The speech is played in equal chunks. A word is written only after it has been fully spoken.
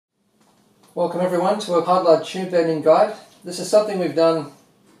Welcome everyone to a Hardline tube bending guide. This is something we've done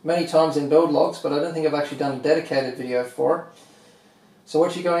many times in build logs, but I don't think I've actually done a dedicated video for it. So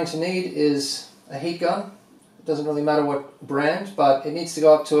what you're going to need is a heat gun. It doesn't really matter what brand, but it needs to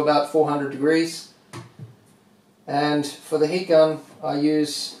go up to about 400 degrees. And for the heat gun I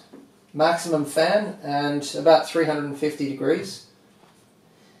use maximum fan and about 350 degrees.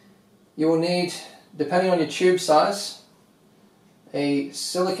 You will need, depending on your tube size, a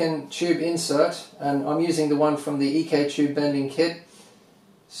silicon tube insert, and I'm using the one from the EK tube bending kit.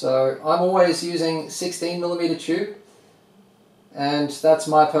 So I'm always using 16mm tube, and that's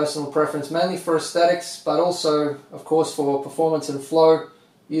my personal preference, mainly for aesthetics, but also of course for performance and flow,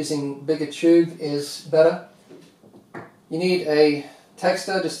 using bigger tube is better. You need a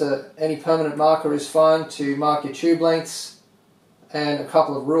texter, just any permanent marker is fine to mark your tube lengths, and a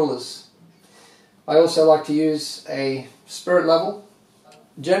couple of rulers. I also like to use a spirit level.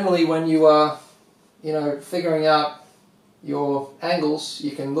 Generally when you are figuring out your angles,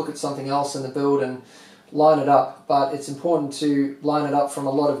 you can look at something else in the build and line it up, but it's important to line it up from a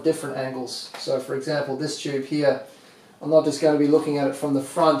lot of different angles. So for example, this tube here, I'm not just going to be looking at it from the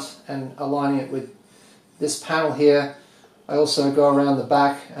front and aligning it with this panel here. I also go around the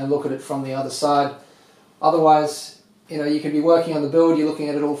back and look at it from the other side. Otherwise, you could be working on the build, you're looking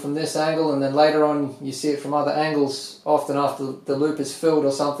at it all from this angle, and then later on you see it from other angles, often after the loop is filled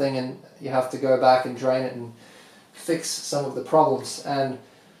or something, and you have to go back and drain it and fix some of the problems. And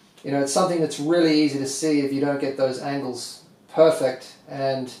it's something that's really easy to see if you don't get those angles perfect,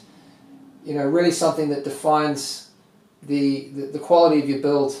 and really something that defines the quality of your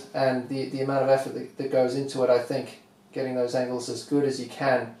build and the amount of effort that goes into it. I think getting those angles as good as you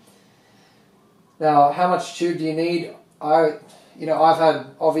can. Now, how much tube do you need? I've had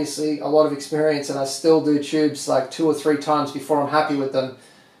obviously a lot of experience, and I still do tubes like 2 or 3 times before I'm happy with them.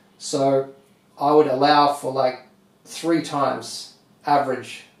 So I would allow for like 3 times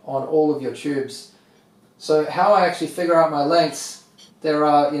average on all of your tubes. So how I actually figure out my lengths, there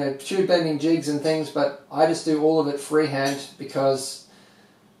are tube bending jigs and things, but I just do all of it freehand because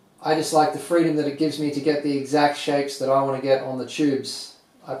I just like the freedom that it gives me to get the exact shapes that I want to get on the tubes.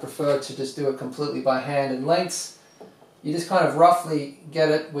 I prefer to just do it completely by hand. And lengths, you just kind of roughly get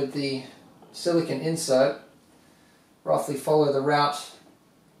it with the silicon insert, roughly follow the route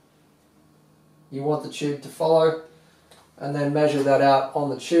you want the tube to follow, and then measure that out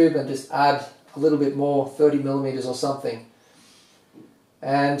on the tube and just add a little bit more, 30mm or something.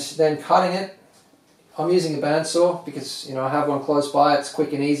 And then cutting it, I'm using a bandsaw because I have one close by, it's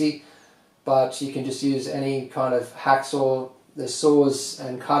quick and easy, but you can just use any kind of hacksaw. There's saws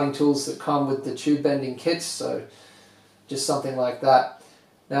and cutting tools that come with the tube bending kits, so just something like that.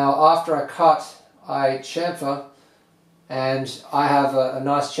 Now after I cut, I chamfer, and I have a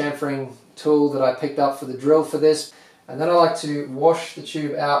nice chamfering tool that I picked up for the drill for this, and then I like to wash the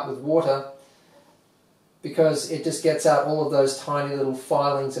tube out with water because it just gets out all of those tiny little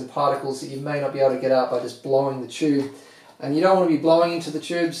filings and particles that you may not be able to get out by just blowing the tube. And you don't want to be blowing into the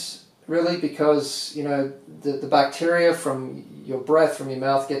tubes really, because the bacteria from your breath, from your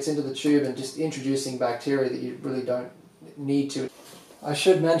mouth, gets into the tube and just introducing bacteria that you really don't need to. I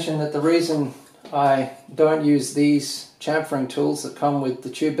should mention that the reason I don't use these chamfering tools that come with the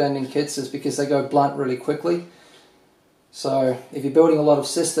tube bending kits is because they go blunt really quickly. So if you're building a lot of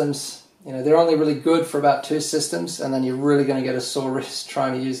systems, they're only really good for about 2 systems, and then you're really going to get a sore wrist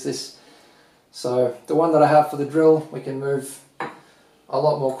trying to use this. So the one that I have for the drill, we can move a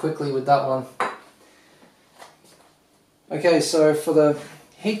lot more quickly with that one. Okay, so for the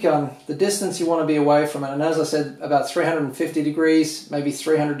heat gun, the distance you want to be away from it, and as I said, about 350 degrees, maybe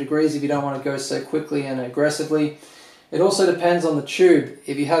 300 degrees if you don't want to go so quickly and aggressively. It also depends on the tube.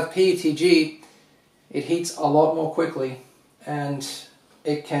 If you have PETG, it heats a lot more quickly, and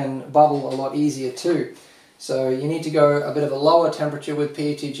it can bubble a lot easier too. So you need to go a bit of a lower temperature with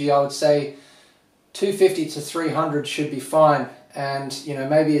PETG. I would say 250 to 300 should be fine, and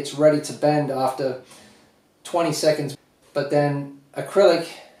maybe it's ready to bend after 20 seconds. But then acrylic,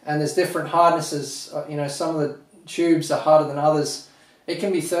 and there's different hardnesses, some of the tubes are harder than others. It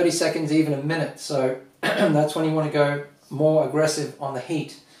can be 30 seconds, even a minute, so that's when you want to go more aggressive on the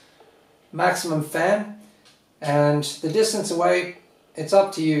heat. Maximum fan, and the distance away, it's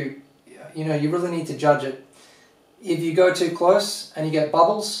up to you. You really need to judge it. If you go too close and you get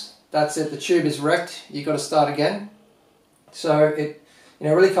bubbles, that's it, the tube is wrecked, you've got to start again. So it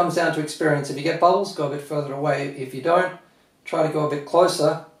really comes down to experience. If you get bubbles, go a bit further away. If you don't, try to go a bit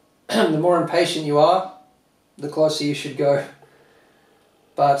closer. The more impatient you are, the closer you should go.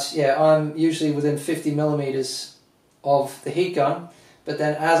 But yeah, I'm usually within 50mm of the heat gun. but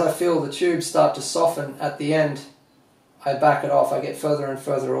then as I feel the tube start to soften at the end, I back it off, I get further and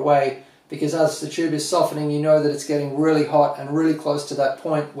further away, because as the tube is softening, you know that it's getting really hot and really close to that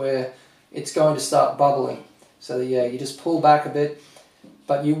point where it's going to start bubbling. So yeah, you just pull back a bit,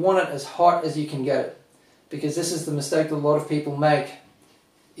 but you want it as hot as you can get it, because this is the mistake that a lot of people make.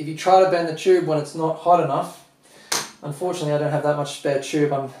 If you try to bend the tube when it's not hot enough, unfortunately I don't have that much spare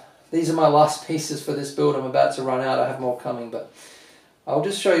tube. These are my last pieces for this build. I'm about to run out, I have more coming, but I'll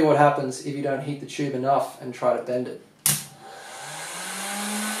just show you what happens if you don't heat the tube enough and try to bend it.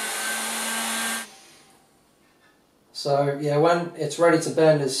 So yeah, when it's ready to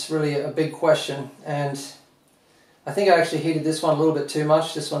bend is really a big question, and I think I actually heated this one a little bit too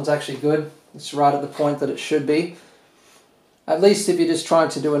much. This one's actually good. It's right at the point that it should be. At least if you're just trying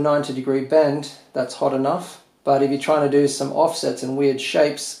to do a 90-degree bend, that's hot enough. But if you're trying to do some offsets and weird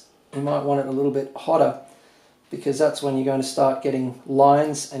shapes, you might want it a little bit hotter, because that's when you're going to start getting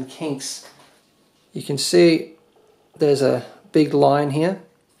lines and kinks. You can see there's a big line here,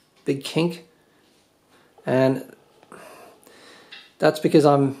 big kink, and that's because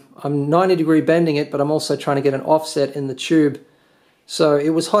I'm 90-degree bending it, but I'm also trying to get an offset in the tube. So it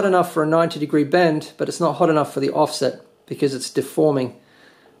was hot enough for a 90-degree bend, but it's not hot enough for the offset because it's deforming.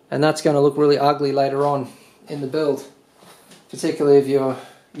 And that's going to look really ugly later on in the build, particularly if you're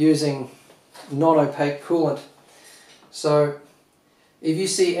using non-opaque coolant. So if you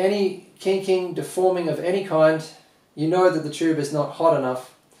see any kinking, deforming of any kind, you know that the tube is not hot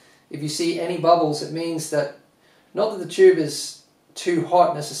enough. If you see any bubbles, it means that not that the tube is too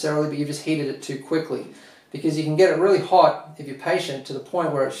hot necessarily, but you've just heated it too quickly, because you can get it really hot if you're patient to the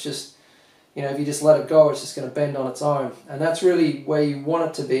point where it's just, you know, if you just let it go, it's just going to bend on its own, and that's really where you want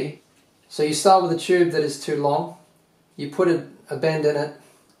it to be. So you start with a tube that is too long, you put a bend in it,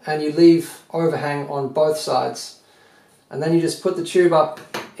 and you leave overhang on both sides, and then you just put the tube up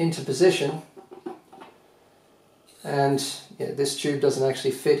into position, and yeah, this tube doesn't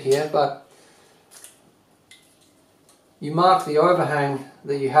actually fit here, but you mark the overhang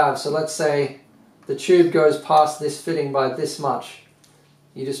that you have. So let's say the tube goes past this fitting by this much.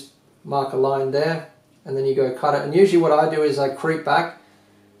 You just mark a line there, and then you go cut it. And usually what I do is I creep back,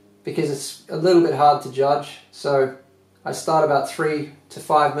 because it's a little bit hard to judge. So I start about 3 to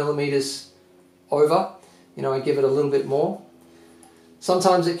 5 millimeters over. You know, I give it a little bit more.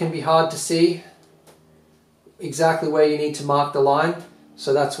 Sometimes it can be hard to see exactly where you need to mark the line.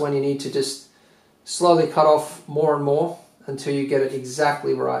 So that's when you need to just slowly cut off more and more until you get it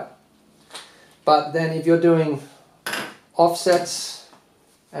exactly right. But then if you're doing offsets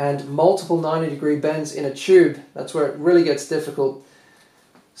and multiple 90-degree bends in a tube, that's where it really gets difficult.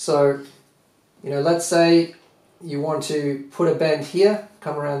 So, you know, let's say you want to put a bend here,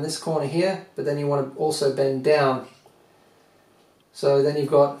 come around this corner here, but then you want to also bend down. So then you've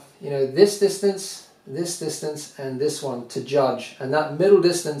got, you know, this distance, and this one to judge, and that middle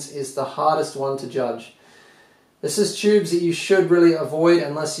distance is the hardest one to judge. This is tubes that you should really avoid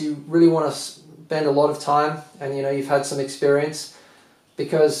unless you really want to spend a lot of time and, you know, you've had some experience,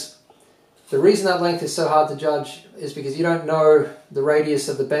 because the reason that length is so hard to judge is because you don't know the radius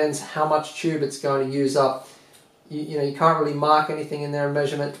of the bends, how much tube it's going to use up. You know, you can't really mark anything in there and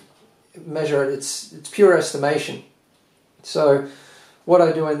measure it. It's pure estimation. So what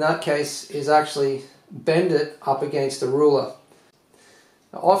I do in that case is actually bend it up against a ruler.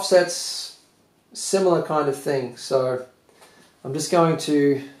 Now, offsets, similar kind of thing. So I'm just going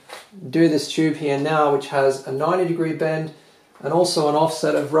to do this tube here now, which has a 90-degree bend and also an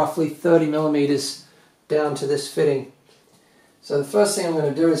offset of roughly 30 millimeters down to this fitting. So the first thing I'm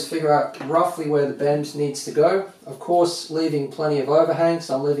going to do is figure out roughly where the bend needs to go. Of course, leaving plenty of overhang,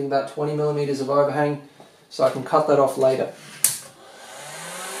 so I'm leaving about 20 millimeters of overhang, so I can cut that off later.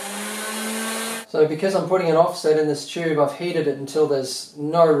 So because I'm putting an offset in this tube, I've heated it until there's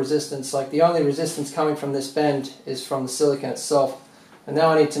no resistance. Like, the only resistance coming from this bend is from the silicon itself. And now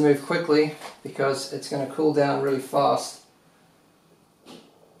I need to move quickly because it's going to cool down really fast.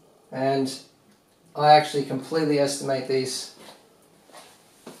 And I actually completely estimate these.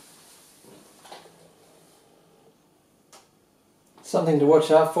 Something to watch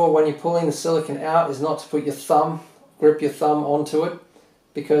out for when you're pulling the silicon out is not to put grip your thumb onto it,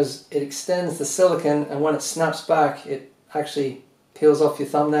 because it extends the silicon, and when it snaps back it actually peels off your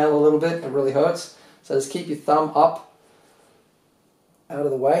thumbnail a little bit. It really hurts. So just keep your thumb up, out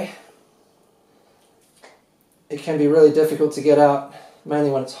of the way. It can be really difficult to get out,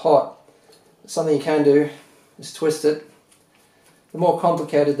 mainly when it's hot. Something you can do is twist it. The more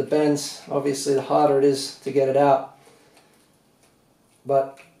complicated the bends, obviously the harder it is to get it out.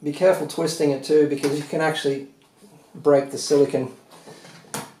 But be careful twisting it too, because you can actually break the silicon.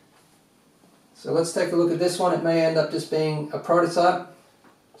 So let's take a look at this one. It may end up just being a prototype.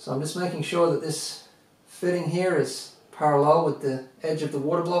 So I'm just making sure that this fitting here is parallel with the edge of the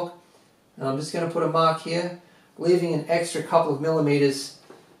water block. And I'm just going to put a mark here, leaving an extra couple of millimeters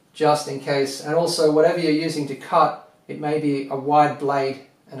just in case. And also, whatever you're using to cut, it may be a wide blade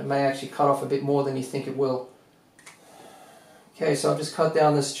and it may actually cut off a bit more than you think it will. Okay, so I've just cut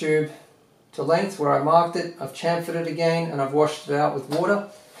down this tube to length where I marked it. I've chamfered it again and I've washed it out with water.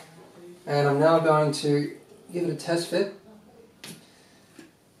 And I'm now going to give it a test fit.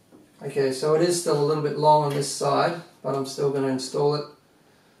 Okay, so it is still a little bit long on this side, but I'm still going to install it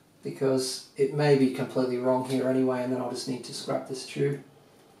because it may be completely wrong here anyway, and then I'll just need to scrap this tube.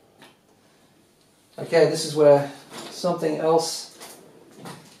 Okay, this is where something else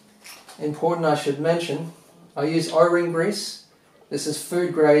important I should mention. I use O-ring grease. This is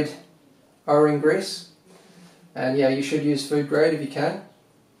food grade O-ring grease. And yeah, you should use food grade if you can,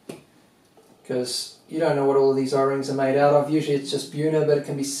 because you don't know what all of these O-rings are made out of. Usually it's just Buna, but it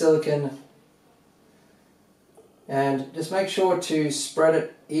can be silicon. And just make sure to spread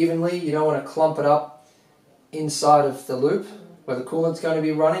it evenly. You don't want to clump it up inside of the loop where the coolant's going to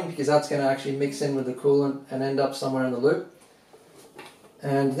be running, because that's going to actually mix in with the coolant and end up somewhere in the loop.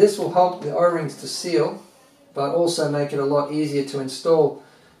 And this will help the O-rings to seal, but also make it a lot easier to install,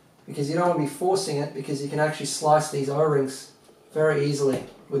 because you don't want to be forcing it, because you can actually slice these O-rings very easily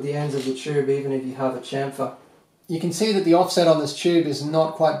with the ends of the tube, even if you have a chamfer. You can see that the offset on this tube is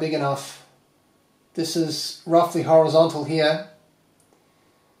not quite big enough. This is roughly horizontal here,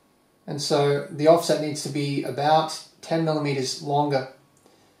 and so the offset needs to be about 10 millimeters longer.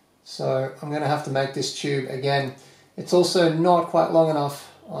 So I'm going to have to make this tube again. It's also not quite long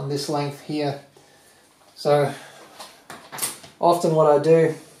enough on this length here. So often what I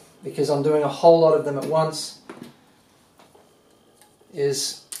do, because I'm doing a whole lot of them at once,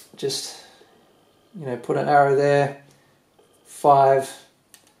 is just, put an arrow there, 5,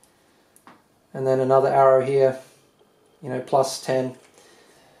 and then another arrow here, plus 10.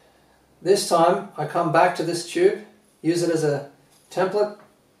 This time I come back to this tube, use it as a template,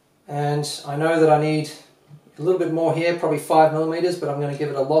 and I know that I need a little bit more here, probably 5 millimeters, but I'm going to give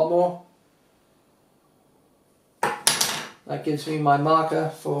it a lot more. That gives me my marker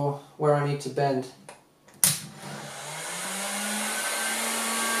for where I need to bend.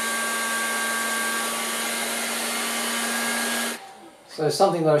 So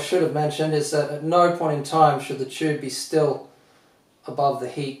something that I should have mentioned is that at no point in time should the tube be still above the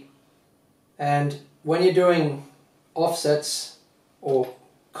heat. And when you're doing offsets or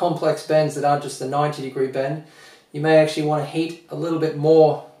complex bends that aren't just a 90-degree bend, you may actually want to heat a little bit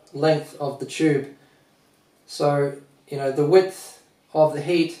more length of the tube. So, the width of the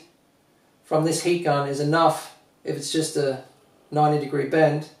heat from this heat gun is enough if it's just a 90-degree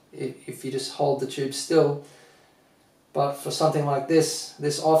bend, if you just hold the tube still. But for something like this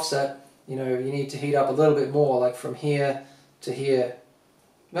offset, you need to heat up a little bit more, like from here to here.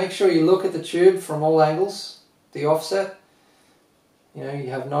 Make sure you look at the tube from all angles, the offset. You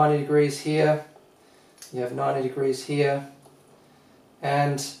have 90 degrees here, you have 90 degrees here,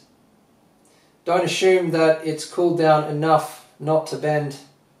 and don't assume that it's cooled down enough not to bend,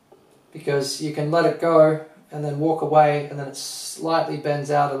 because you can let it go and then walk away and then it slightly bends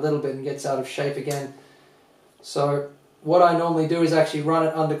out a little bit and gets out of shape again. So what I normally do is actually run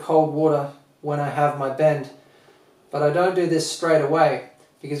it under cold water when I have my bend, but I don't do this straight away,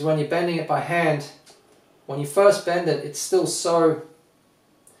 because when you're bending it by hand, when you first bend it, it's still so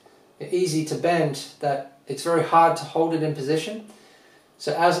easy to bend that it's very hard to hold it in position.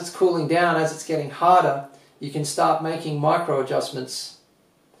 So as it's cooling down, as it's getting harder, you can start making micro adjustments,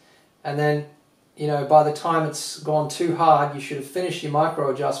 and then by the time it's gone too hard, you should have finished your micro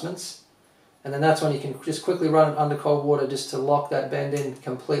adjustments, and then that's when you can just quickly run it under cold water just to lock that bend in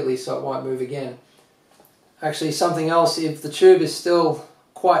completely so it won't move again. Actually, something else, if the tube is still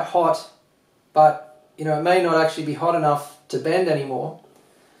quite hot, but it may not actually be hot enough to bend anymore,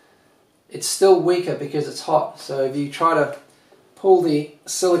 it's still weaker because it's hot. So if you try to pull the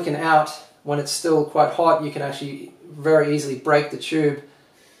silicon out when it's still quite hot, you can actually very easily break the tube.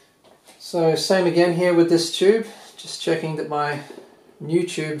 So same again here with this tube, just checking that my new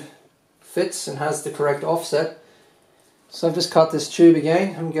tube fits and has the correct offset. So I've just cut this tube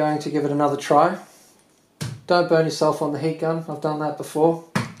again. I'm going to give it another try. Don't burn yourself on the heat gun, I've done that before.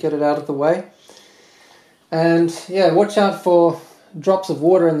 Get it out of the way. And yeah, watch out for drops of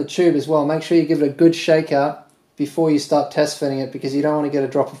water in the tube as well. Make sure you give it a good shake out before you start test fitting it, because you don't want to get a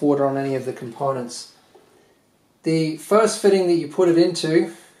drop of water on any of the components. The first fitting that you put it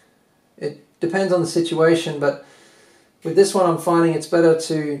into, it depends on the situation, but With this one I'm finding it's better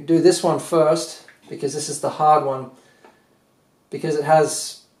to do this one first, because this is the hard one, because it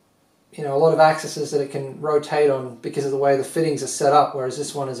has, you know, a lot of axes that it can rotate on because of the way the fittings are set up, whereas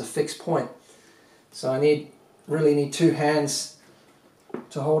this one is a fixed point. So I really need two hands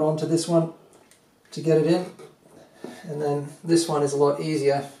to hold on to this one to get it in, and then this one is a lot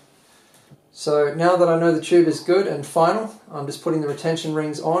easier. So now that I know the tube is good and final, I'm just putting the retention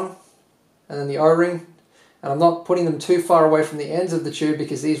rings on, and then the O-ring, and I'm not putting them too far away from the ends of the tube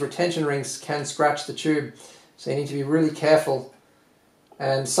because these retention rings can scratch the tube, so you need to be really careful.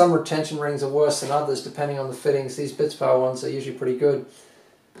 And some retention rings are worse than others depending on the fittings. These Bits Power ones are usually pretty good.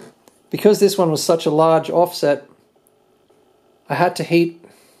 Because this one was such a large offset, I had to heat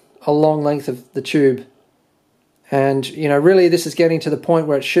a long length of the tube. And, you know, really this is getting to the point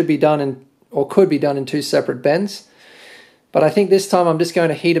where it should be done in, or could be done in, two separate bends. But I think this time I'm just going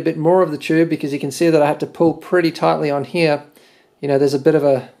to heat a bit more of the tube, because you can see that I had to pull pretty tightly on here. You know, there's a bit of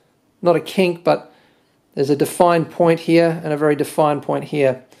a, not a kink, but there's a defined point here and a very defined point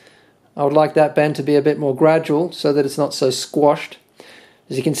here. I would like that bend to be a bit more gradual so that it's not so squashed.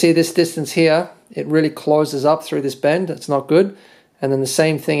 As you can see, this distance here, it really closes up through this bend. It's not good. And then the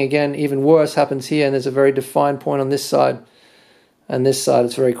same thing again, even worse, happens here, and there's a very defined point on this side, and this side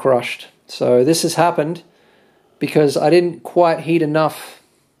it's very crushed. So this has happened because I didn't quite heat enough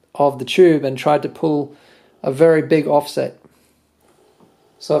of the tube and tried to pull a very big offset.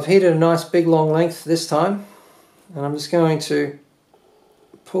 So I've heated a nice big long length this time, and I'm just going to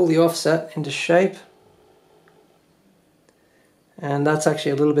pull the offset into shape. And that's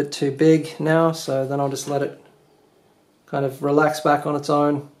actually a little bit too big now, so then I'll just let it kind of relax back on its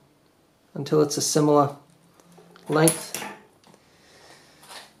own until it's a similar length.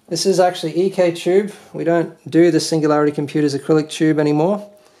 This is actually EK tube. We don't do the SingularityComputers acrylic tube anymore.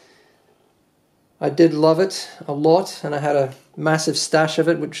 I did love it a lot, and I had a massive stash of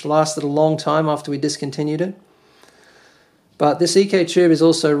it which lasted a long time after we discontinued it. But this EK tube is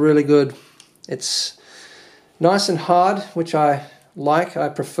also really good. It's nice and hard, which I like, I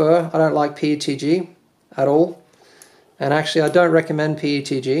prefer. I don't like PETG at all. And actually I don't recommend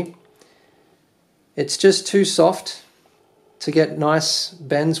PETG. It's just too soft to get nice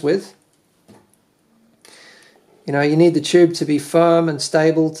bends with. You know, you need the tube to be firm and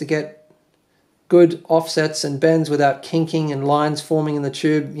stable to get good offsets and bends without kinking and lines forming in the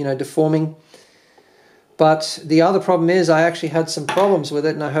tube, you know, deforming. But the other problem is I actually had some problems with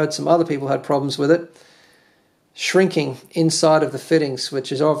it, and I heard some other people had problems with it, shrinking inside of the fittings,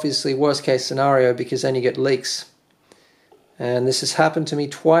 which is obviously worst case scenario because then you get leaks. And this has happened to me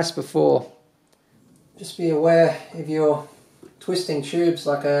twice before. Just be aware if you're twisting tubes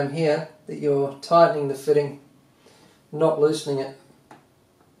like I am here, that you're tightening the fitting, not loosening it.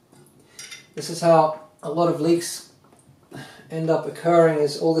 This is how a lot of leaks end up occurring,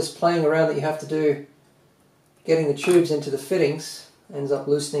 is all this playing around that you have to do getting the tubes into the fittings ends up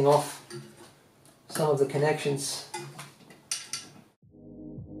loosening off some of the connections.